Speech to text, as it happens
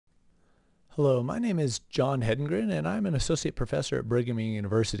Hello, my name is John Hedengren and I'm an associate professor at Brigham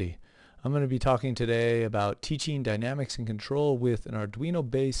University. I'm going to be talking today about teaching dynamics and control with an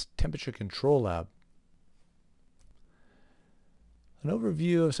Arduino-based temperature control lab. An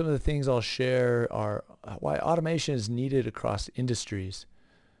overview of some of the things I'll share are why automation is needed across industries.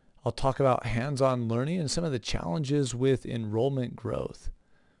 I'll talk about hands-on learning and some of the challenges with enrollment growth.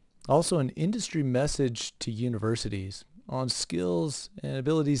 Also an industry message to universities on skills and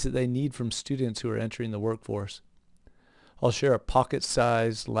abilities that they need from students who are entering the workforce. I'll share a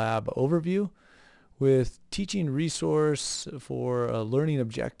pocket-sized lab overview with teaching resource for learning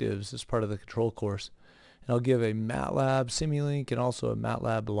objectives as part of the control course. And I'll give a MATLAB, Simulink, and also a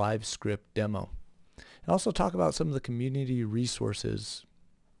MATLAB live script demo. And also talk about some of the community resources.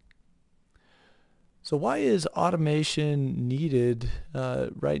 So why is automation needed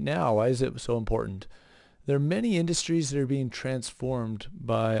right now? Why is it so important? There are many industries that are being transformed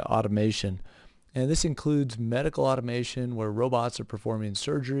by automation, and this includes medical automation where robots are performing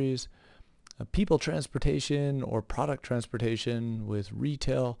surgeries, people transportation or product transportation with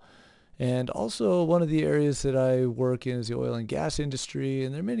retail, and also one of the areas that I work in is the oil and gas industry,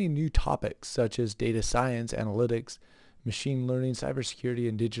 and there are many new topics such as data science, analytics, machine learning, cybersecurity,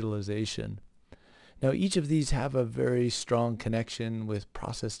 and digitalization. Now each of these have a very strong connection with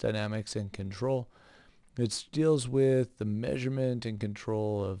process dynamics and control. It deals with the measurement and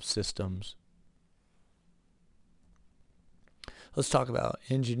control of systems. Let's talk about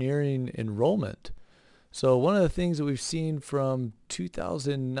engineering enrollment. So one of the things that we've seen from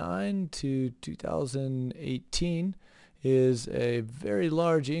 2009 to 2018 is a very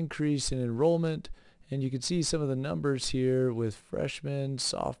large increase in enrollment, and you can see some of the numbers here with freshmen,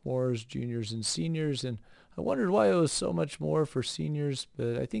 sophomores, juniors, and seniors, and I wondered why it was so much more for seniors,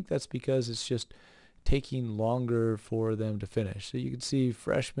 but I think that's because it's just taking longer for them to finish. So you can see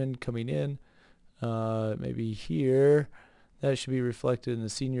freshmen coming in, maybe here, that should be reflected in the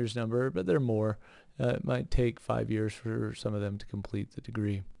seniors number, but there are more. It might take 5 years for some of them to complete the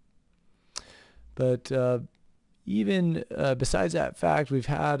degree. But even besides that fact, we've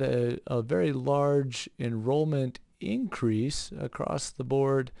had a very large enrollment increase across the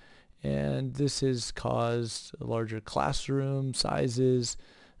board, and this has caused larger classroom sizes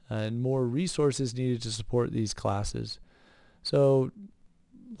and more resources needed to support these classes. So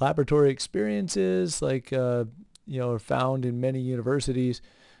laboratory experiences like are found in many universities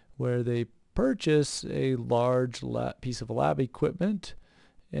where they purchase a large piece of lab equipment,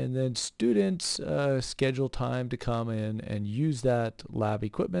 and then students schedule time to come in and use that lab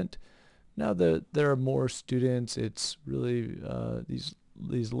equipment. Now that there are more students, it's really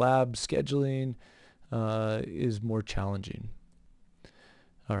these lab scheduling is more challenging.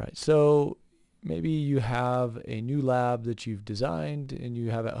 All right, so maybe you have a new lab that you've designed and you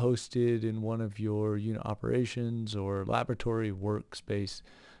have it hosted in one of your unit operations or laboratory workspace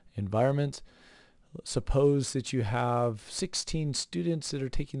environments. Suppose that you have 16 students that are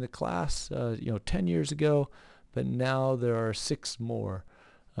taking the class 10 years ago, but now there are 6 more.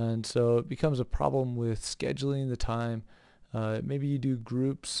 And so it becomes a problem with scheduling the time. Maybe you do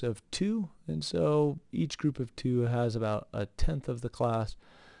groups of 2, and so each group of 2 has about 1/10 of the class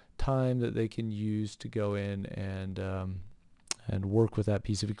time that they can use to go in and work with that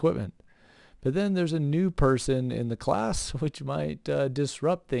piece of equipment. But then there's a new person in the class which might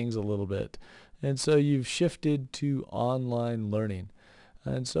disrupt things a little bit. And so you've shifted to online learning.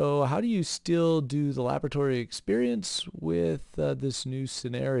 And so how do you still do the laboratory experience with this new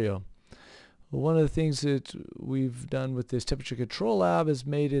scenario? Well, one of the things that we've done with this temperature control lab is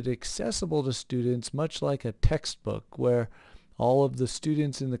made it accessible to students much like a textbook, where all of the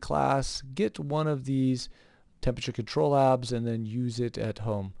students in the class get one of these temperature control labs and then use it at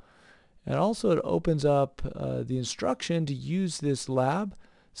home. And also it opens up the instruction to use this lab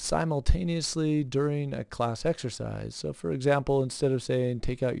simultaneously during a class exercise. So for example, instead of saying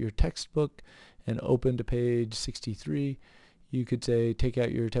take out your textbook and open to page 63, you could say take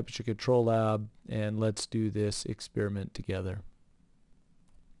out your temperature control lab and let's do this experiment together.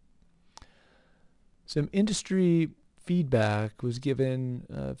 Some industry feedback was given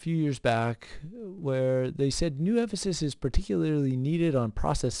a few years back where they said new emphasis is particularly needed on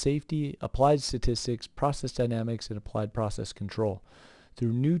process safety, applied statistics, process dynamics, and applied process control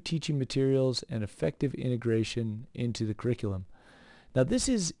through new teaching materials and effective integration into the curriculum. Now this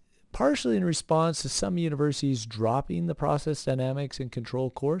is partially in response to some universities dropping the process dynamics and control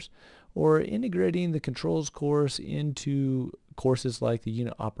course or integrating the controls course into courses like the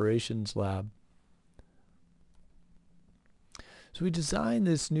unit operations lab. So we designed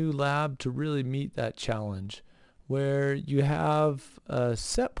this new lab to really meet that challenge, where you have a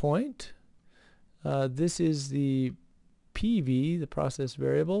set point This is the PV, the process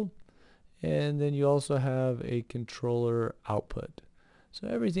variable, and then you also have a controller output. So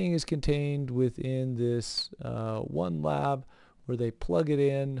everything is contained within this one lab where they plug it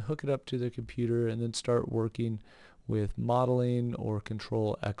in, hook it up to their computer, and then start working with modeling or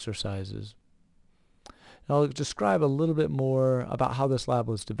control exercises. Now I'll describe a little bit more about how this lab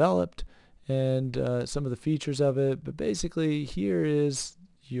was developed and some of the features of it, but basically here is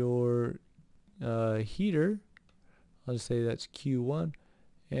your heater. I'll just say that's Q1,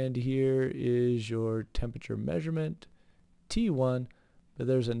 and here is your temperature measurement, T1, but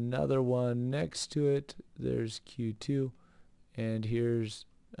there's another one next to it. There's Q2, and here's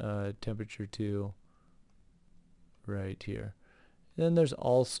temperature 2 right here. Then there's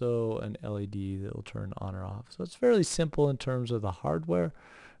also an LED that will turn on or off. So it's fairly simple in terms of the hardware,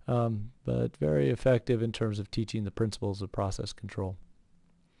 but very effective in terms of teaching the principles of process control.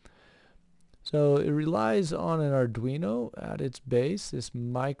 So it relies on an Arduino at its base. This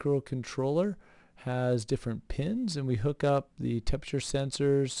microcontroller has different pins, and we hook up the temperature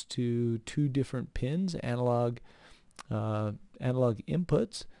sensors to 2 different pins, analog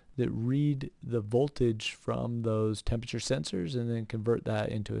inputs that read the voltage from those temperature sensors and then convert that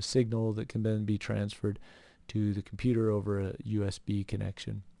into a signal that can then be transferred to the computer over a USB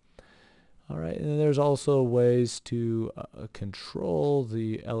connection. All right, and then there's also ways to control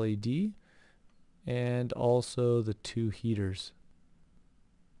the LED and also the 2 heaters.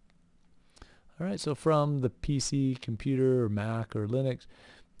 All right, so from the PC, computer, or Mac, or Linux,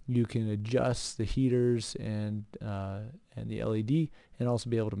 you can adjust the heaters and the LED, and also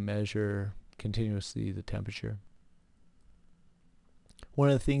be able to measure continuously the temperature. One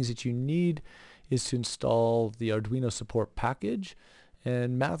of the things that you need is to install the Arduino support package,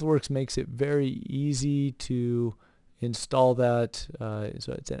 and MathWorks makes it very easy to install that.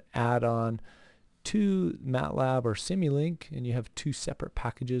 So it's an add-on to MATLAB or Simulink, and you have 2 separate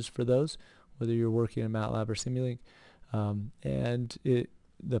packages for those, whether you're working in MATLAB or Simulink.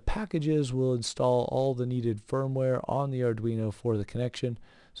 The packages will install all the needed firmware on the Arduino for the connection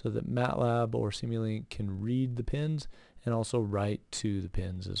so that MATLAB or Simulink can read the pins and also write to the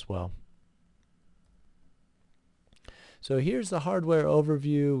pins as well. So here's the hardware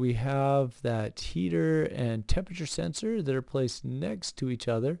overview. We have that heater and temperature sensor that are placed next to each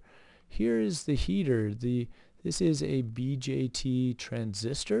other. Here is the heater. This is a BJT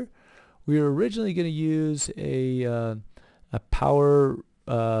transistor. We were originally going to use a power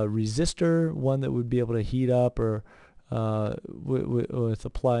resistor, one that would be able to heat up or with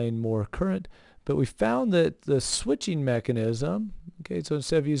applying more current, but we found that the switching mechanism, okay, so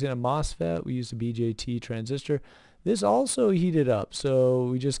instead of using a MOSFET, we used a BJT transistor. This also heated up, so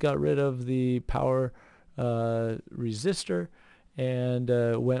we just got rid of the power resistor and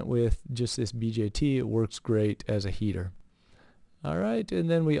went with just this BJT. It works great as a heater. All right, and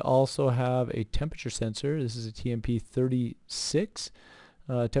then we also have a temperature sensor. This is a TMP36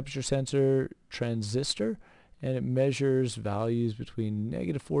 temperature sensor transistor, and it measures values between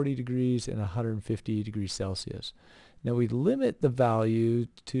 -40 degrees and 150 degrees Celsius. Now we limit the value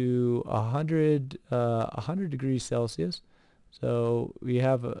to 100 degrees Celsius. So we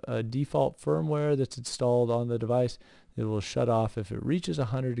have a default firmware that's installed on the device that will shut off if it reaches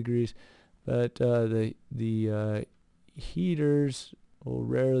 100 degrees, but the heaters will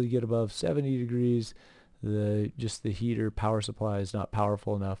rarely get above 70 degrees. Just the heater power supply is not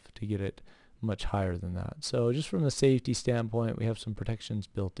powerful enough to get it much higher than that. So just from the safety standpoint, we have some protections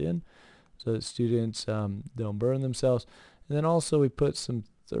built in so that students don't burn themselves. And then also we put some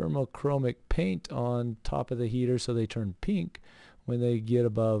thermochromic paint on top of the heater so they turn pink when they get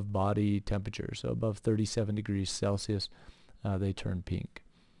above body temperature. So above 37 degrees Celsius, they turn pink.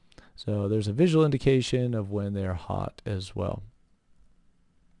 So there's a visual indication of when they're hot as well.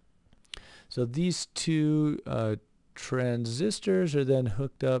 So these 2 transistors are then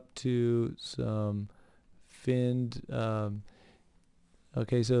hooked up to some finned, so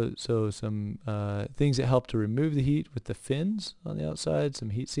some things that help to remove the heat with the fins on the outside,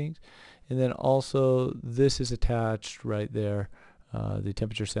 some heat sinks, and then also this is attached right there, the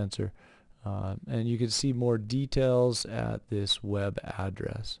temperature sensor, and you can see more details at this web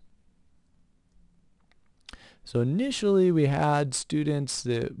address. So initially we had students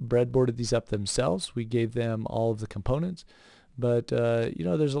that breadboarded these up themselves. We gave them all of the components, but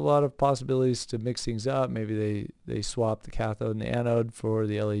there's a lot of possibilities to mix things up. Maybe they swap the cathode and the anode for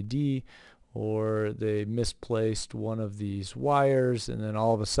the LED, or they misplaced one of these wires and then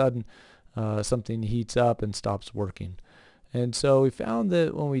all of a sudden something heats up and stops working. And so we found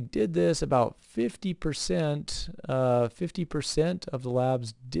that when we did this, about 50% of the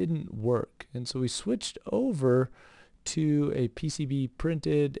labs didn't work. And so we switched over to a PCB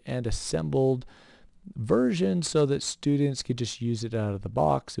printed and assembled version so that students could just use it out of the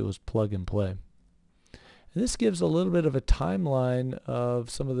box. It was plug and play. And this gives a little bit of a timeline of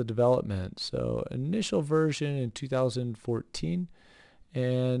some of the development. So initial version in 2014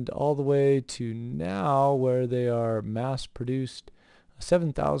 and all the way to now where they are mass produced.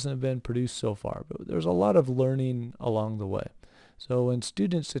 7,000 have been produced so far, but there's a lot of learning along the way. So when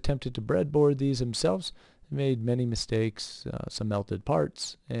students attempted to breadboard these themselves, they made many mistakes, some melted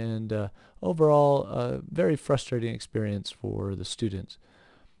parts, and overall a very frustrating experience for the students.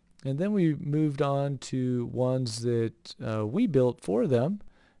 And then we moved on to ones that we built for them,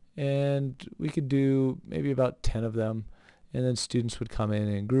 and we could do maybe about 10 of them, and then students would come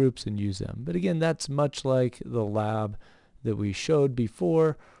in groups and use them. But again, that's much like the lab that we showed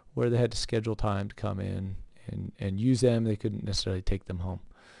before, where they had to schedule time to come in and use them. They couldn't necessarily take them home.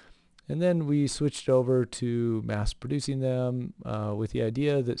 And then we switched over to mass producing them with the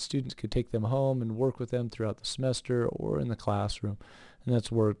idea that students could take them home and work with them throughout the semester or in the classroom. And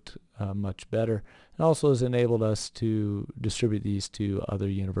that's worked much better. It also has enabled us to distribute these to other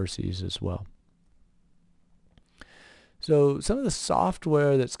universities as well. So some of the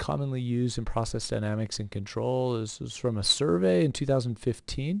software that's commonly used in process dynamics and control is from a survey in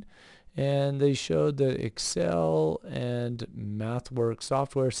 2015, and they showed that Excel and MathWorks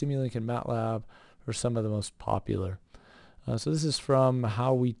software, Simulink and MATLAB, are some of the most popular. So this is from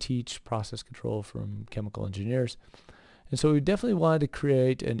How We Teach Process Control from chemical engineers. And so we definitely wanted to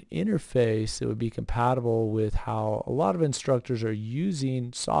create an interface that would be compatible with how a lot of instructors are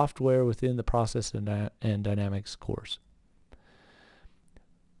using software within the process and dynamics course.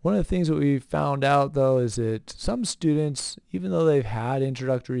 One of the things that we found out, though, is that some students, even though they've had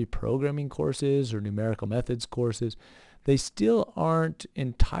introductory programming courses or numerical methods courses, they still aren't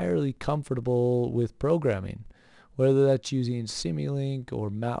entirely comfortable with programming, whether that's using Simulink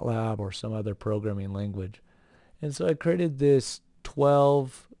or MATLAB or some other programming language. And so I created this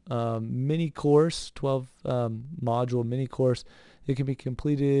 12 mini course, 12 module mini course that can be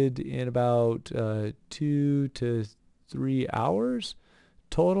completed in about 2 to 3 hours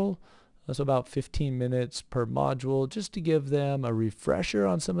total. So about 15 minutes per module, just to give them a refresher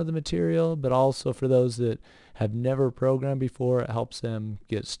on some of the material, but also for those that have never programmed before, it helps them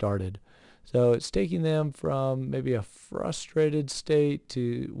get started. So it's taking them from maybe a frustrated state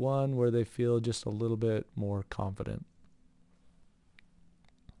to one where they feel just a little bit more confident.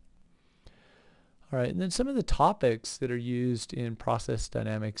 All right, and then some of the topics that are used in process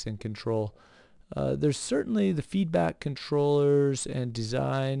dynamics and control. There's certainly the feedback controllers and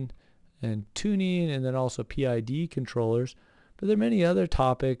design and tuning, and then also PID controllers. But there are many other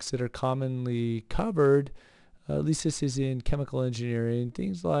topics that are commonly covered. At least this is in chemical engineering,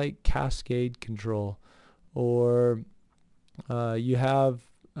 things like cascade control, or you have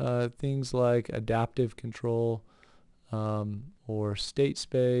things like adaptive control, or state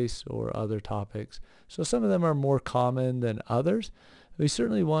space, or other topics. So some of them are more common than others. We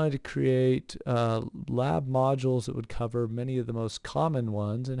certainly wanted to create lab modules that would cover many of the most common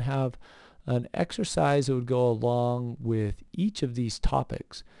ones and have an exercise that would go along with each of these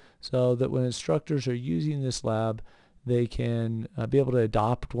topics, so that when instructors are using this lab, they can be able to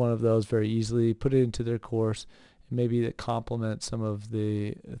adopt one of those very easily, put it into their course, and maybe that complements some of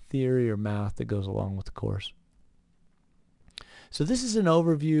the theory or math that goes along with the course. So this is an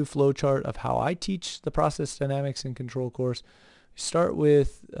overview flowchart of how I teach the process dynamics and control course. We start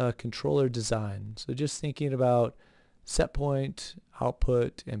with controller design. So just thinking about set point,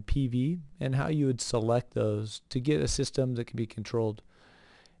 output, and PV, and how you would select those to get a system that can be controlled.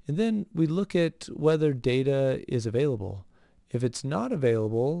 And then we look at whether data is available. If it's not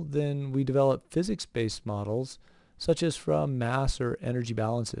available, then we develop physics-based models, such as from mass or energy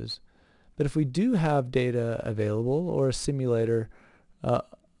balances. But if we do have data available, or a simulator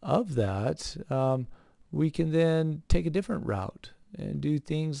of that, we can then take a different route and do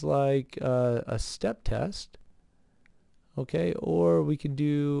things like a step test, okay, or we can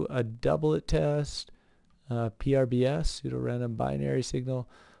do a doublet test, PRBS, pseudo-random binary signal,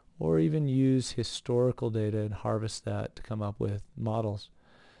 or even use historical data and harvest that to come up with models.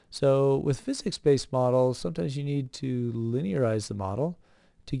 So with physics-based models, sometimes you need to linearize the model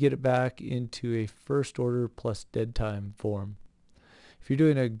to get it back into a first order plus dead time form. If you're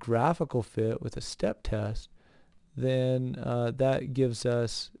doing a graphical fit with a step test, then that gives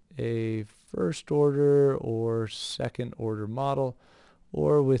us a first order or second order model.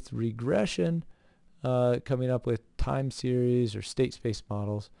 Or with regression, coming up with time series or state space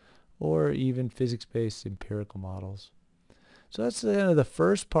models, or even physics-based empirical models. So that's kind of the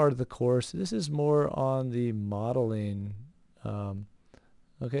first part of the course. This is more on the modeling. Develop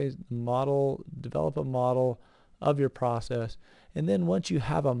a model of your process. And then once you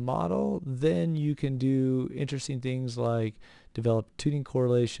have a model, then you can do interesting things like develop tuning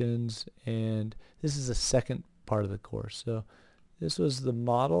correlations, and this is the second part of the course. So this was the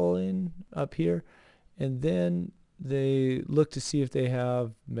modeling up here, and then they look to see if they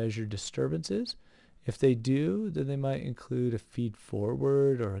have measured disturbances. If they do, then they might include a feed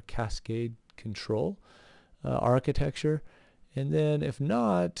forward or a cascade control architecture. And then if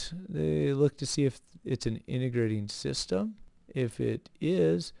not, they look to see if it's an integrating system. If it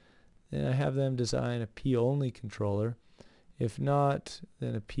is, then I have them design a P-only controller. If not,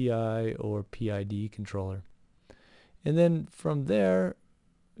 then a PI or PID controller. And then from there,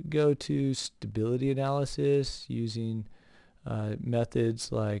 go to stability analysis using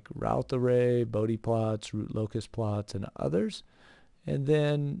methods like route array, Bode plots, root locus plots, and others. And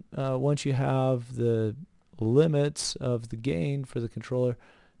then once you have the limits of the gain for the controller,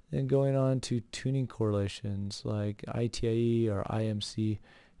 then going on to tuning correlations like ITIE or IMC,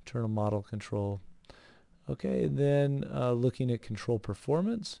 internal model control. Okay, and then looking at control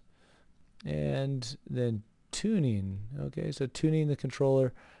performance, and then tuning. Okay, so tuning the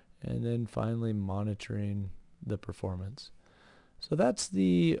controller, and then finally monitoring the performance. So that's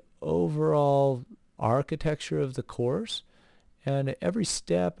the overall architecture of the course. And at every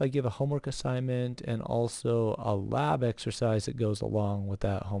step I give a homework assignment and also a lab exercise that goes along with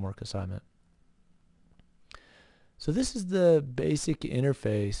that homework assignment. So this is the basic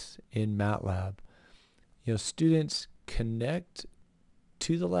interface in MATLAB. Students connect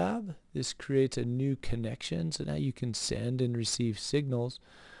to the lab. This creates a new connection, so now you can send and receive signals.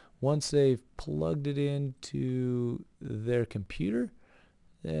 Once they've plugged it into their computer,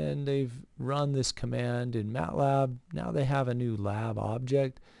 then they've run this command in MATLAB. Now they have a new lab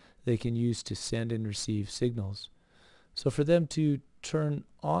object they can use to send and receive signals. So for them to turn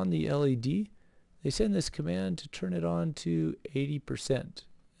on the LED, they send this command to turn it on to 80%.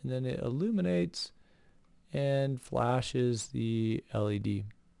 And then it illuminates and flashes the LED.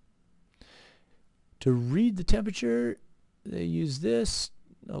 To read the temperature, they use this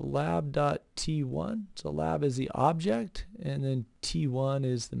lab.t1. So lab is the object, and then t1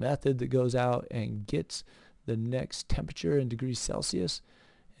 is the method that goes out and gets the next temperature in degrees Celsius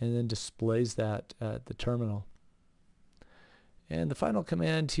and then displays that at the terminal. And the final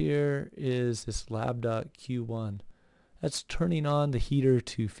command here is this lab.q1. That's turning on the heater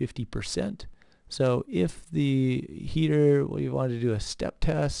to 50%. So if the heater, you wanted to do a step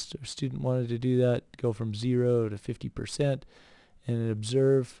test, or student wanted to do that, go from 0 to 50%, and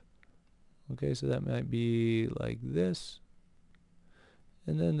observe. Okay, so that might be like this.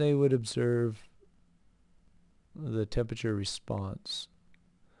 And then they would observe the temperature response.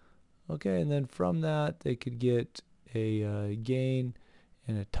 Okay, and then from that they could get a gain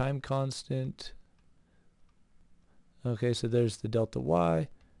and a time constant. Okay, so there's the delta y,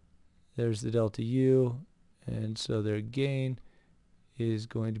 there's the delta u, and so their gain is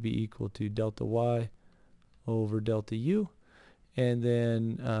going to be equal to delta y over delta u. And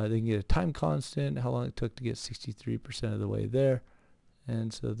then they can get a time constant, how long it took to get 63% of the way there.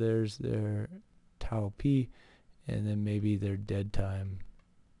 And so there's their tau p, and then maybe their dead time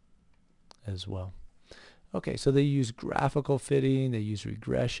as well. Okay, so they use graphical fitting, they use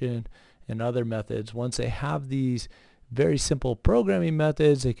regression, and other methods. Once they have these very simple programming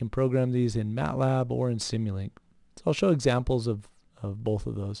methods, they can program these in MATLAB or in Simulink. So I'll show examples of both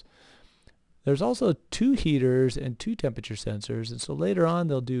of those. There's also 2 heaters and 2 temperature sensors, and so later on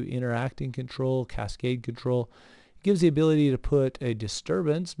they'll do interacting control, cascade control. It gives the ability to put a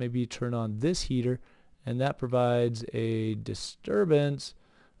disturbance, maybe you turn on this heater, and that provides a disturbance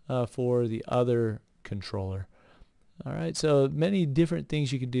for the other controller. Alright, so many different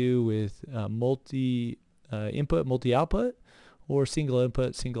things you can do with multi-input, multi-output, or single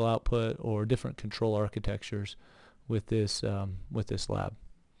input, single output, or different control architectures with this lab.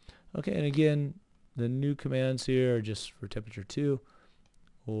 Okay, and again, the new commands here are just for temperature 2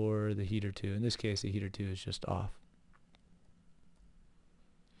 or the heater 2. In this case, the heater 2 is just off.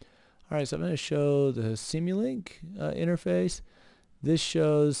 Alright, so I'm going to show the Simulink interface. This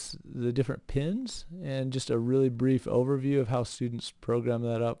shows the different pins and just a really brief overview of how students program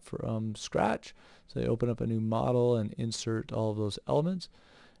that up from scratch. So they open up a new model and insert all of those elements,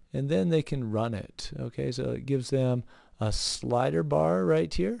 and then they can run it. Okay, so it gives them a slider bar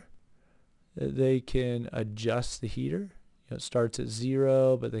right here. They can adjust the heater. it starts at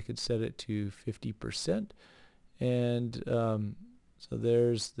 0, but they could set it to 50%. And so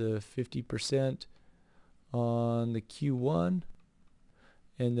there's the 50% on the Q1.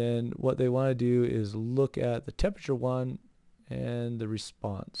 And then what they want to do is look at the temperature one and the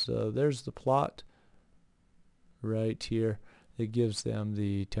response. So there's the plot right here that gives them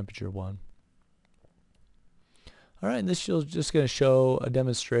the temperature one. All right, and this is just going to show a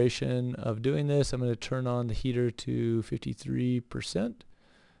demonstration of doing this. I'm going to turn on the heater to 53%.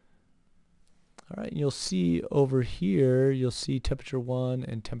 All right, and you'll see over here, you'll see temperature 1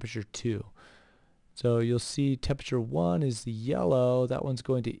 and temperature 2. So you'll see temperature 1 is the yellow. That one's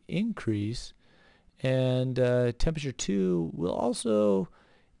going to increase. And temperature 2 will also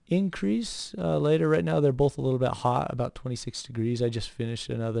increase later. Right now they're both a little bit hot, about 26 degrees. I just finished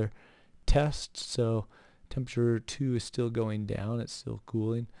another test, so temperature 2 is still going down. It's still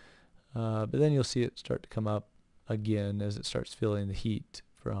cooling. But then you'll see it start to come up again as it starts feeling the heat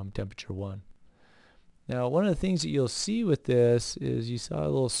from temperature 1. Now, one of the things that you'll see with this is you saw a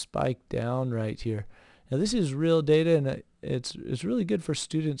little spike down right here. Now, this is real data, and it's really good for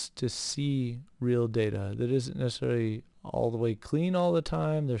students to see real data that isn't necessarily all the way clean all the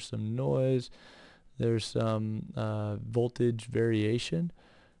time. There's some noise. There's some voltage variation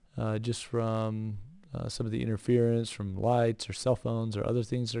just from some of the interference from lights or cell phones or other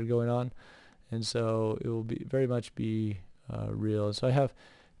things that are going on. And so it will be very much be real. And so I have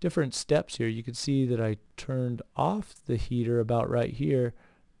different steps here. You can see that I turned off the heater about right here,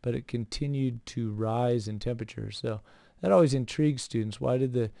 but it continued to rise in temperature. So that always intrigues students. Why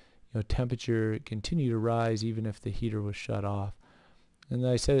did the temperature continue to rise even if the heater was shut off? And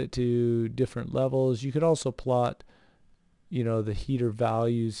then I set it to different levels. You could also plot the heater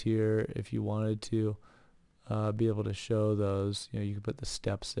values here if you wanted to be able to show those. You could put the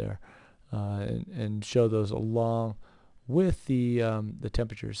steps there and show those along with the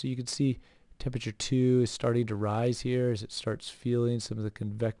temperature. So you can see temperature 2 is starting to rise here as it starts feeling some of the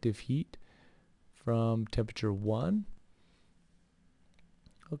convective heat from temperature 1.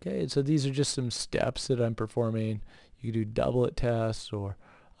 Okay, and so these are just some steps that I'm performing. You can do doublet tests or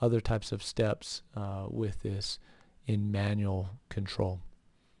other types of steps with this in manual control.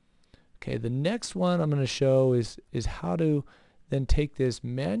 Okay, the next one I'm going to show is how to then take this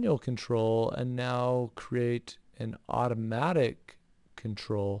manual control and now create an automatic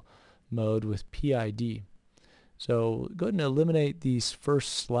control mode with PID. So go ahead and eliminate these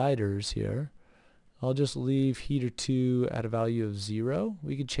first sliders here. I'll just leave heater 2 at a value of 0.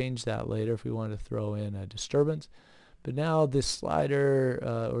 We could change that later if we wanted to throw in a disturbance. But now this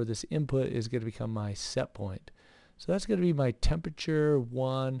slider or this input is going to become my set point. So that's going to be my temperature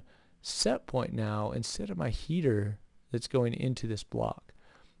 1 set point now instead of my heater that's going into this block.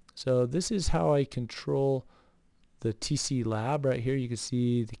 So this is how I control the TCLab right here. You can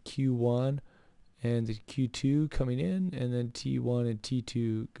see the Q1 and the Q2 coming in, and then T1 and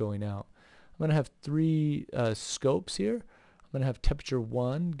T2 going out. I'm going to have 3 scopes here. I'm going to have temperature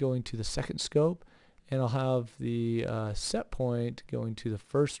 1 going to the second scope, and I'll have the set point going to the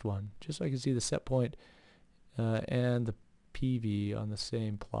first one, just so I can see the set point and the PV on the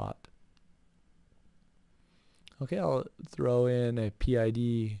same plot. Okay, I'll throw in a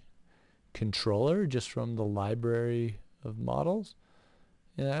PID controller just from the library of models,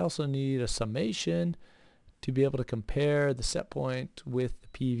 and I also need a summation to be able to compare the set point with the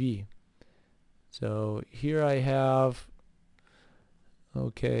PV. So here I have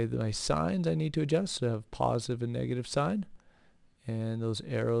my signs I need to adjust. So I have positive and negative sign, and those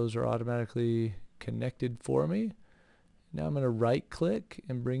arrows are automatically connected for me. Now I'm going to right click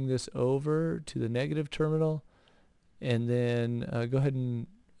and bring this over to the negative terminal, and then go ahead and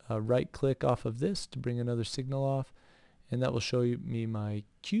right click off of this to bring another signal off, and that will show me my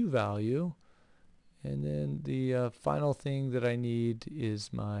Q value. And then the final thing that I need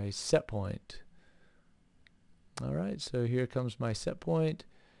is my set point. Alright, so here comes my set point,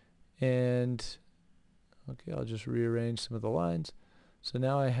 and I'll just rearrange some of the lines. So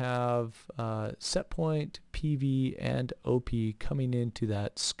now I have set point, PV, and OP coming into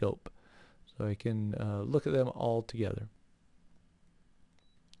that scope. So I can look at them all together.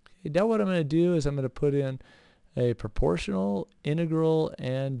 Okay, now what I'm going to do is I'm going to put in a proportional, integral,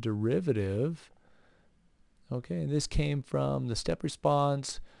 and derivative. Okay, and this came from the step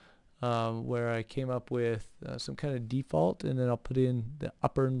response where I came up with some kind of default, and then I'll put in the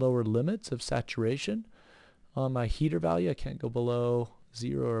upper and lower limits of saturation. On my heater value, I can't go below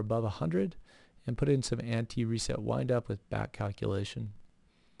 0 or above 100, and put in some anti-reset windup with back calculation.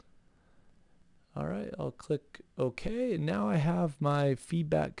 Alright, I'll click OK, and now I have my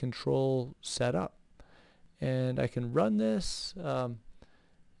feedback control set up. and I can run this, and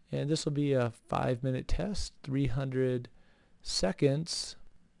this will be a 5-minute test, 300 seconds.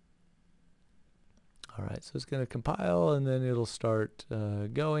 All right, so it's going to compile and then it'll start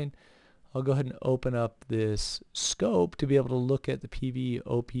going. I'll go ahead and open up this scope to be able to look at the PV,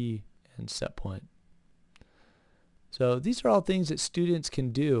 OP, and set point. So these are all things that students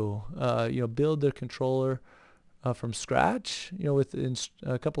can do. Build their controller from scratch, with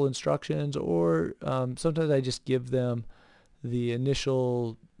a couple instructions, or sometimes I just give them the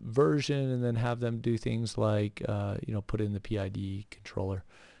initial version and then have them do things like put in the PID controller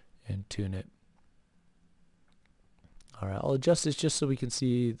and tune it. All right, I'll adjust this just so we can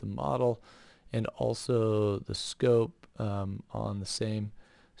see the model and also the scope on the same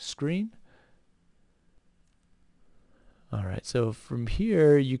screen. All right, so from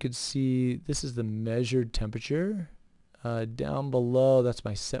here you can see this is the measured temperature. Down below, that's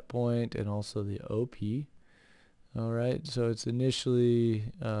my set point and also the OP. All right, so it's initially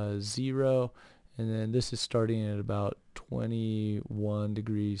 0, and then this is starting at about 21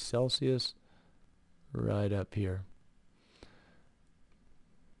 degrees Celsius right up here.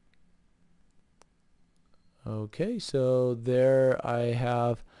 Okay, so there I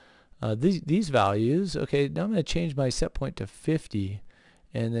have these values. Okay, now I'm going to change my set point to 50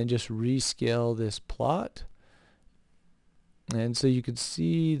 and then just rescale this plot. And so you can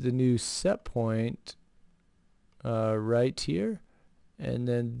see the new set point right here. And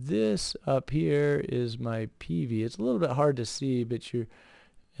then this up here is my PV. It's a little bit hard to see, but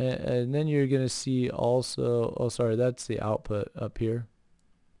and then you're going to see also, oh sorry, that's the output up here.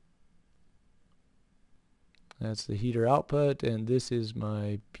 That's the heater output, and this is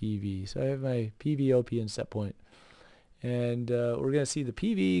my PV. So I have my PV, OP, and set point. And we're going to see the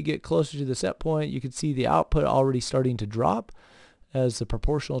PV get closer to the set point. You can see the output already starting to drop as the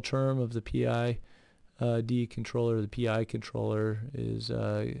proportional term of the PID controller, the PI controller is,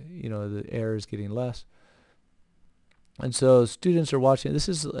 the error is getting less. And so students are watching. This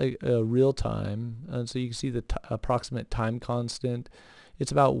is a real time, and so you can see the approximate time constant.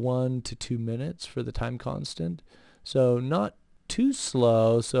 It's about 1 to 2 minutes for the time constant. So not too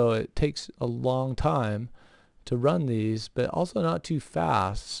slow, so it takes a long time to run these, but also not too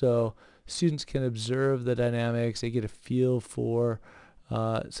fast. So students can observe the dynamics. They get a feel for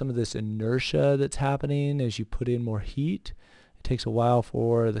some of this inertia that's happening as you put in more heat. It takes a while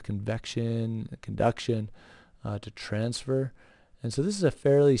for the convection, the conduction to transfer. And so this is a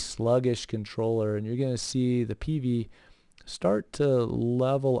fairly sluggish controller, and you're going to see the PV start to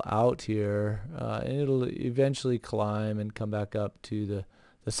level out here, and it'll eventually climb and come back up to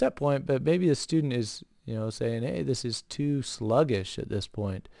the set point, but maybe the student is saying, hey, this is too sluggish at this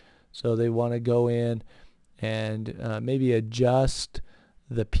point, so they want to go in and maybe adjust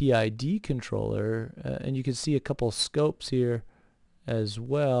the PID controller, and you can see a couple scopes here as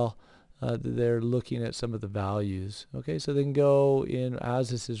well. They're looking at some of the values. Okay, so they can go in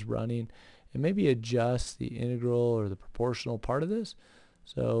as this is running and maybe adjust the integral or the proportional part of this.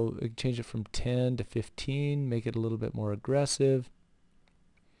 So we can change it from 10 to 15, make it a little bit more aggressive.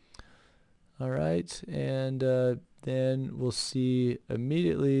 All right, and then we'll see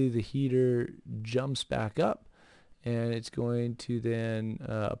immediately the heater jumps back up, and it's going to then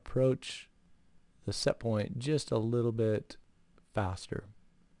approach the set point just a little bit faster.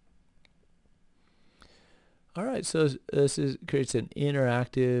 All right, so this creates an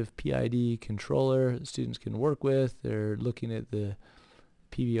interactive PID controller that students can work with. They're looking at the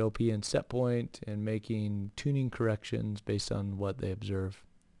PVOP and set point and making tuning corrections based on what they observe.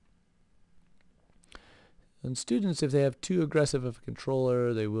 And students, if they have too aggressive of a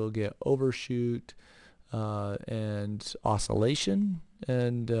controller, they will get overshoot and oscillation,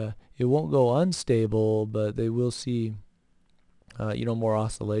 and it won't go unstable, but they will see more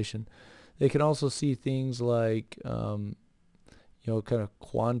oscillation. They can also see things like, kind of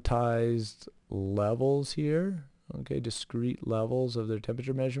quantized levels here, okay, discrete levels of their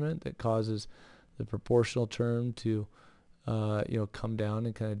temperature measurement that causes the proportional term to, come down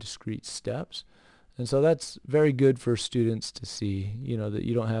in kind of discrete steps. And so that's very good for students to see, that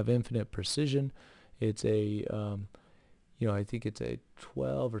you don't have infinite precision. It's a, I think it's a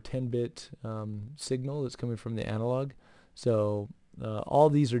 12 or 10-bit signal that's coming from the analog. So all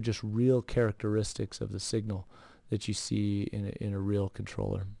these are just real characteristics of the signal that you see in a real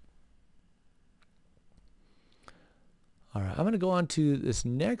controller. All right, I'm going to go on to this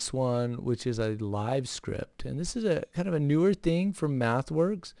next one, which is a live script. And this is a kind of a newer thing from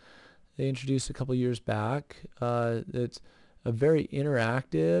MathWorks. They introduced a couple years back. It's a very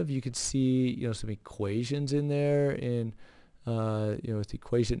interactive. You can see, some equations in there in, with the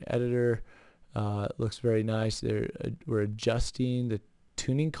equation editor. It looks very nice. We're adjusting the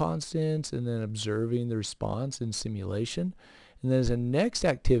tuning constants and then observing the response in simulation. And then as a next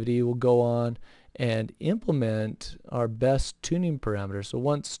activity, we'll go on and implement our best tuning parameters. So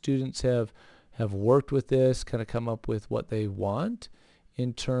once students have worked with this, kind of come up with what they want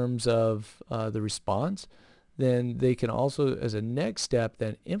in terms of the response, then they can also, as a next step,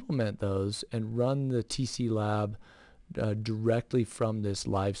 then implement those and run the TCLab directly from this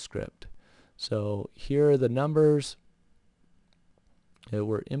live script. So here are the numbers that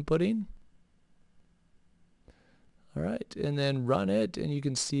we're inputting. All right, and then run it, and you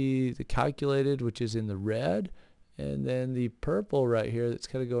can see the calculated, which is in the red, and then the purple right here that's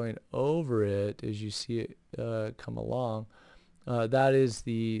kind of going over it as you see it come along. Those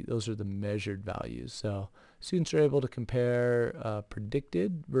are the measured values. So students are able to compare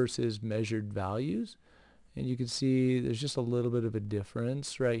predicted versus measured values, and you can see there's just a little bit of a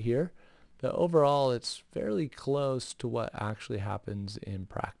difference right here. But overall, it's fairly close to what actually happens in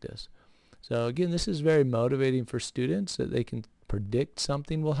practice. So again, this is very motivating for students that they can predict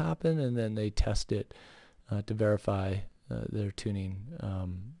something will happen, and then they test it to verify their tuning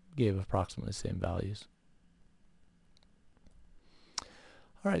gave approximately the same values.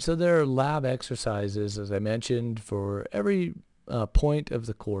 All right, so there are lab exercises, as I mentioned, for every point of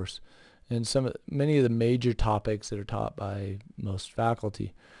the course, and many of the major topics that are taught by most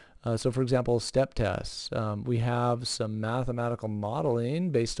faculty. So for example, step tests. We have some mathematical modeling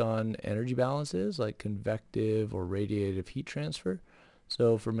based on energy balances like convective or radiative heat transfer.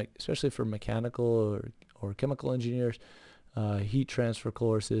 So especially for mechanical or chemical engineers, heat transfer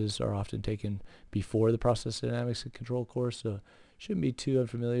courses are often taken before the process dynamics and control course, so shouldn't be too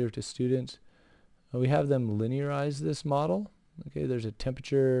unfamiliar to students. We have them linearize this model. Okay, there's a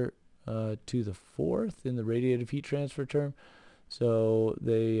temperature to the fourth in the radiative heat transfer term. So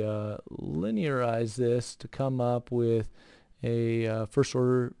they linearize this to come up with a first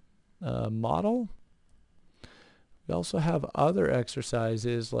order model. We also have other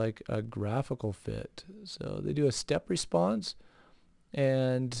exercises like a graphical fit. So they do a step response,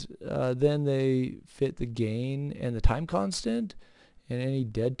 and then they fit the gain and the time constant and any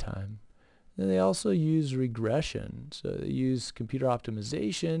dead time. Then they also use regression. So they use computer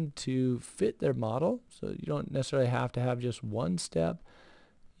optimization to fit their model. So you don't necessarily have to have just one step.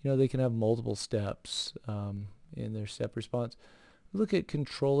 They can have multiple steps in their step response. We look at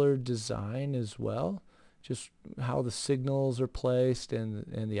controller design as well, just how the signals are placed and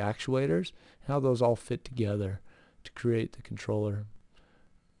the actuators, how those all fit together to create the controller.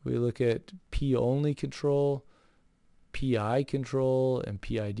 We look at P-only control, PI control, and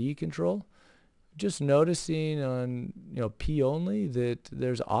PID control. Just noticing on P only that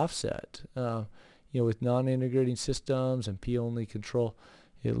there's offset. With non-integrating systems and P only control,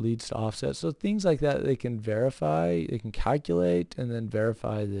 it leads to offset. So things like that they can verify, they can calculate, and then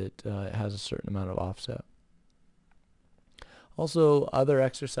verify that it has a certain amount of offset. Also, other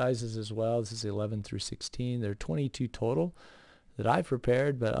exercises as well. This is 11 through 16. There are 22 total that I've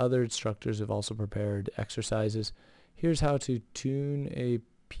prepared, but other instructors have also prepared exercises. Here's how to tune a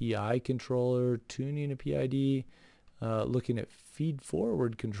PI controller, tuning a PID, looking at feed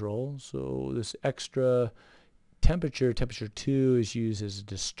forward control. So this extra temperature 2, is used as a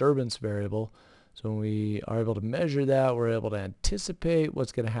disturbance variable. So when we are able to measure that, we're able to anticipate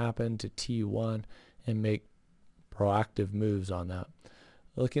what's going to happen to T1 and make proactive moves on that.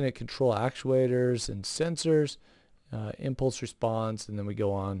 Looking at control actuators and sensors, impulse response, and then we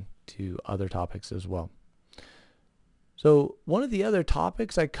go on to other topics as well. So one of the other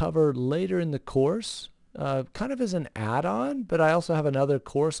topics I cover later in the course, kind of as an add-on, but I also have another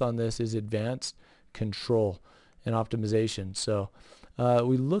course on this, is advanced control and optimization. So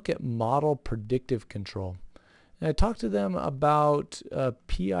we look at model predictive control. And I talked to them about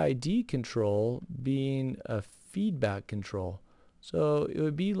PID control being a feedback control. So it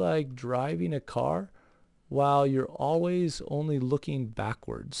would be like driving a car while you're always only looking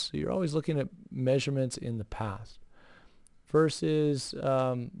backwards. So you're always looking at measurements in the past. Versus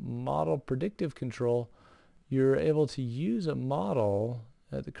model predictive control, you're able to use a model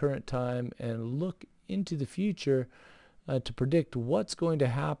at the current time and look into the future to predict what's going to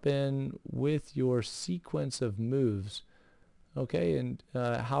happen with your sequence of moves, okay, and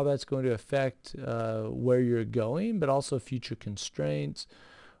how that's going to affect where you're going, but also future constraints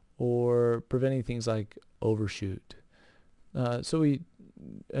or preventing things like overshoot. So we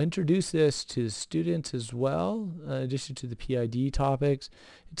introduce this to students as well, in addition to the PID topics.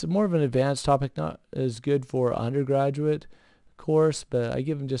 It's more of an advanced topic, not as good for undergraduate course, but I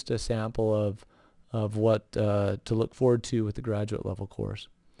give them just a sample of what to look forward to with the graduate level course.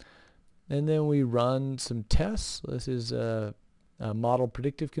 and then we run some tests. This is a model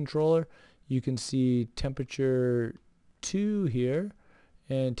predictive controller. You can see temperature 2 here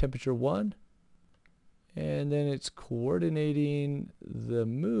and temperature 1, and then it's coordinating the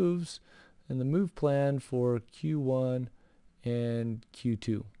moves and the move plan for Q1 and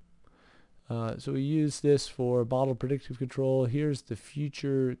Q2. So we use this for model predictive control. Here's the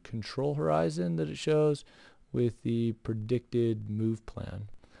future control horizon that it shows with the predicted move plan.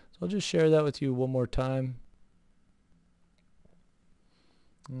 So I'll just share that with you one more time.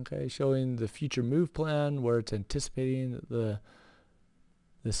 Okay, showing the future move plan where it's anticipating that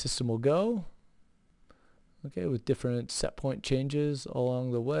the system will go. Okay, with different set point changes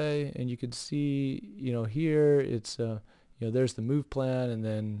along the way, and you can see, here it's there's the move plan, and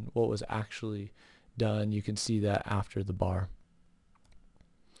then what was actually done. You can see that after the bar.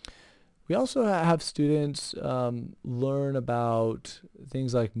 We also have students learn about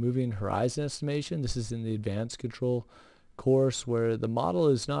things like moving horizon estimation. This is in the advanced control course, where the model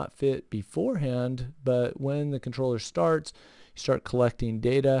is not fit beforehand, but when the controller starts, you start collecting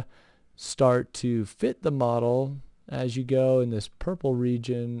data, start to fit the model as you go in this purple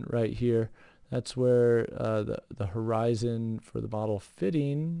region right here. That's where the horizon for the model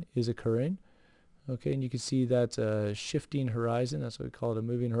fitting is occurring. Okay, and you can see that's a shifting horizon. That's what we call it, a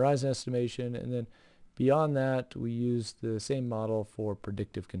moving horizon estimation. And then beyond that, we use the same model for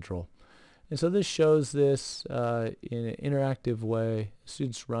predictive control. And so this shows this in an interactive way.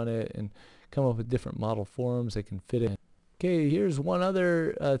 Students run it and come up with different model forms they can fit in. Okay, here's one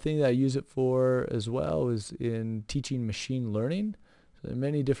other thing that I use it for as well, is in teaching machine learning. So there are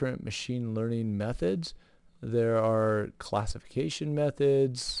many different machine learning methods. There are classification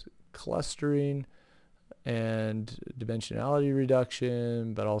methods, clustering, and dimensionality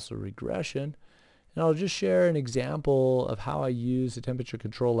reduction, but also regression. And I'll just share an example of how I use the Temperature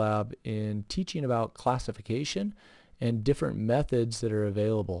Control Lab in teaching about classification and different methods that are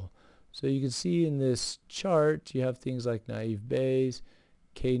available. So you can see in this chart, you have things like naive Bayes,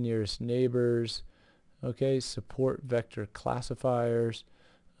 k nearest neighbors, okay, support vector classifiers,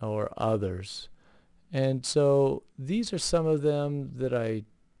 or others. And so these are some of them that I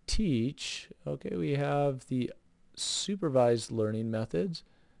teach. Okay, we have the supervised learning methods,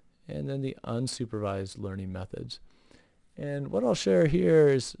 and then the unsupervised learning methods. And what I'll share here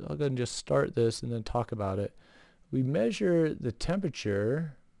is, I'll go ahead and just start this and then talk about it. We measure the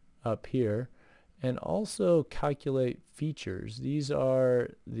temperature up here and also calculate features. These are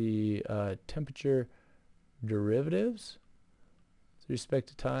the temperature derivatives with respect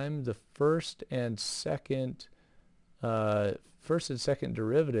to time, the first and second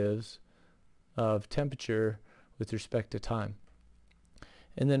derivatives of temperature with respect to time.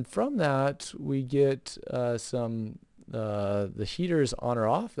 And then from that, we get the heaters on or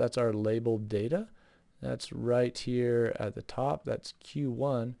off. That's our labeled data. That's right here at the top. That's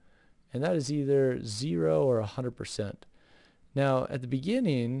Q1. And that is either 0 or 100%. Now, at the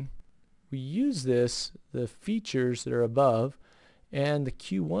beginning, we use the features that are above, and the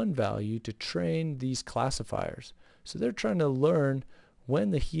Q1 value to train these classifiers. So they're trying to learn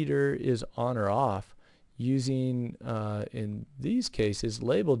when the heater is on or off using, in these cases,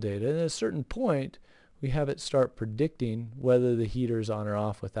 label data. And at a certain point, we have it start predicting whether the heater is on or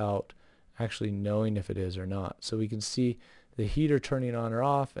off without actually knowing if it is or not. So we can see the heater turning on or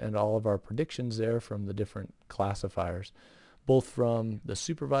off and all of our predictions there from the different classifiers, both from the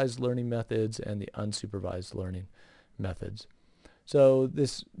supervised learning methods and the unsupervised learning methods. So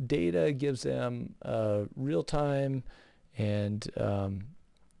this data gives them real-time and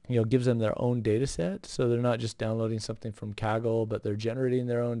gives them their own data set. So they're not just downloading something from Kaggle, but they're generating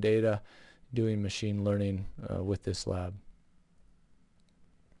their own data, doing machine learning with this lab.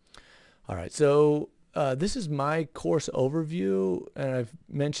 All right, so this is my course overview, and I've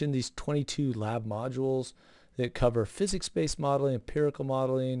mentioned these 22 lab modules that cover physics-based modeling, empirical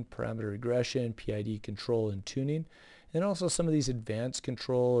modeling, parameter regression, PID control, and tuning, and also some of these advanced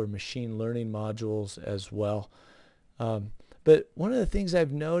control or machine learning modules as well. But one of the things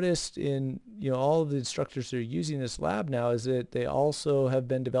I've noticed in all of the instructors that are using this lab now is that they also have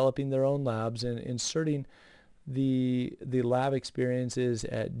been developing their own labs and inserting the lab experiences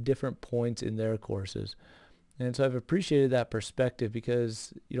at different points in their courses. And so I've appreciated that perspective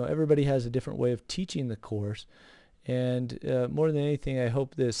because everybody has a different way of teaching the course, and more than anything, I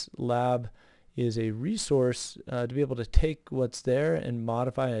hope this lab is a resource to be able to take what's there and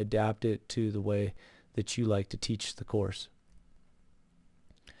modify and adapt it to the way that you like to teach the course.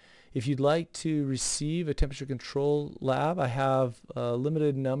 If you'd like to receive a temperature control lab, I have a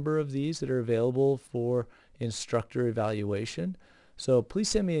limited number of these that are available for instructor evaluation. So please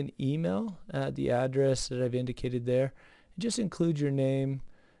send me an email at the address that I've indicated there. Just include your name,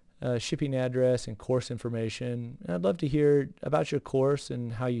 shipping address, and course information. And I'd love to hear about your course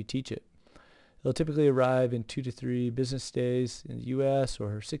and how you teach it. They'll typically arrive in 2 to 3 business days in the U.S.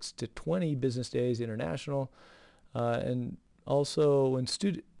 or 6 to 20 business days international. And also, when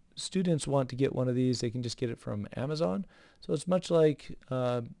students want to get one of these, they can just get it from Amazon. So it's much like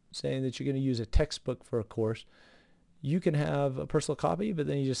saying that you're going to use a textbook for a course. You can have a personal copy, but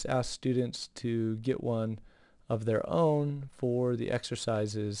then you just ask students to get one of their own for the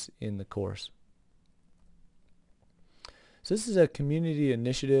exercises in the course. So this is a community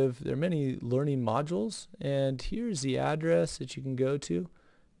initiative. There are many learning modules, and here's the address that you can go to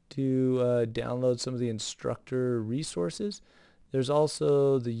download some of the instructor resources. There's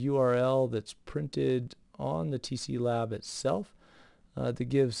also the URL that's printed on the TCLab itself that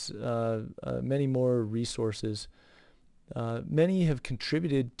gives many more resources. Many have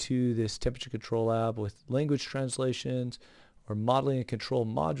contributed to this temperature control lab with language translations or modeling and control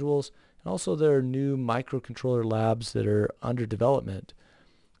modules. And also there are new microcontroller labs that are under development.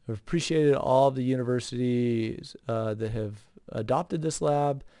 I've appreciated all of the universities that have adopted this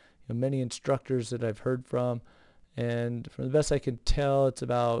lab, many instructors that I've heard from, and from the best I can tell, it's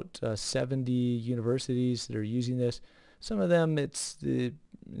about 70 universities that are using this. Some of them it's the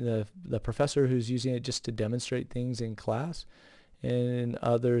professor who's using it just to demonstrate things in class, and in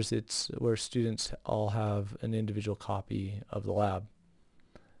others it's where students all have an individual copy of the lab.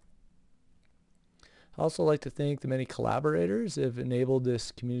 I also like to thank the many collaborators that have enabled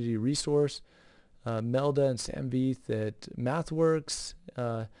this community resource. Melda and Samveeth at MathWorks,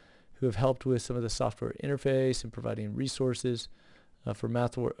 who have helped with some of the software interface and providing resources for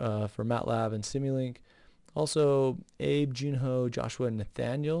MATLAB and Simulink. Also, Abe, Junho, Joshua, and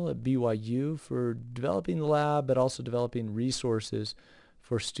Nathaniel at BYU for developing the lab, but also developing resources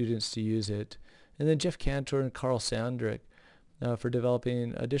for students to use it. And then Jeff Cantor and Carl Sandrick for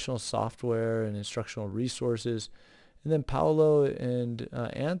developing additional software and instructional resources. And then Paolo and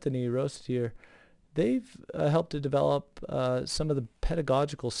Anthony Rost here, they've helped to develop some of the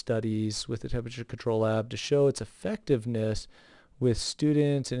pedagogical studies with the Temperature Control Lab to show its effectiveness with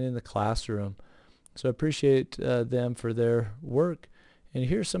students and in the classroom. So I appreciate them for their work. And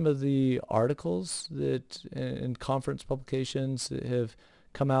here's some of the articles that and conference publications that have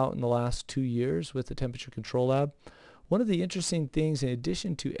come out in the last 2 years with the Temperature Control Lab. One of the interesting things in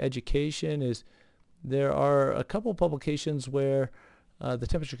addition to education is there are a couple publications where the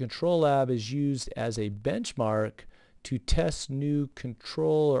Temperature Control Lab is used as a benchmark to test new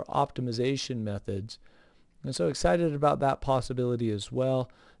control or optimization methods. And so excited about that possibility as well.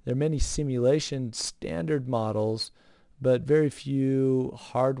 There are many simulation standard models, but very few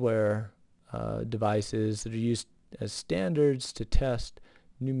hardware devices that are used as standards to test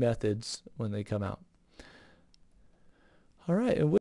new methods when they come out. All right. And